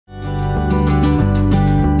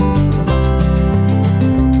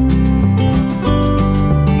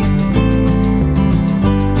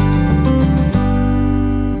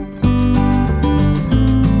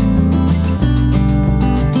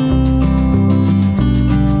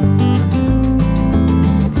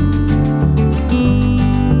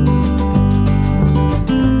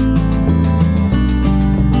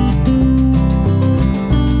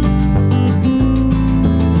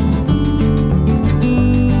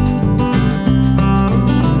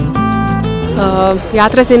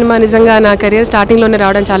యాత్ర సినిమా నిజంగా నా కెరీర్ స్టార్టింగ్లోనే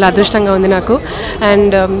రావడం చాలా అదృష్టంగా ఉంది నాకు.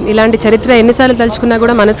 అండ్ ఇలాంటి చరిత్ర ఎన్నిసార్లు తలుచుకున్నా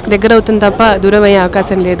కూడా మనసుకు దగ్గర అవుతుంది తప్ప దూరం అయ్యే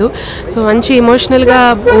అవకాశం లేదు. సో మంచి ఎమోషనల్గా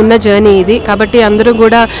ఉన్న జర్నీ ఇది, కాబట్టి అందరూ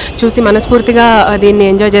కూడా చూసి మనస్ఫూర్తిగా దీన్ని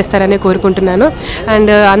ఎంజాయ్ చేస్తారని కోరుకుంటున్నాను.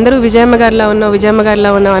 అండ్ అందరూ విజయమ్మ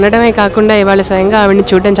గారిలో ఉన్నాం అనడమే కాకుండా ఇవాళ స్వయంగా ఆవిడని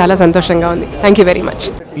చూడడం చాలా సంతోషంగా ఉంది. Thank you very much.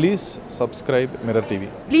 Please subscribe Mirror TV.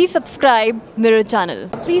 Please subscribe Mirror channel.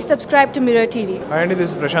 Please subscribe to Mirror TV. Hi, this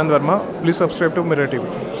is Prashant Verma. Please subscribe to Mirror TV.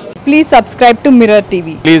 Please subscribe to Mirror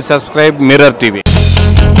TV. Please subscribe Mirror TV.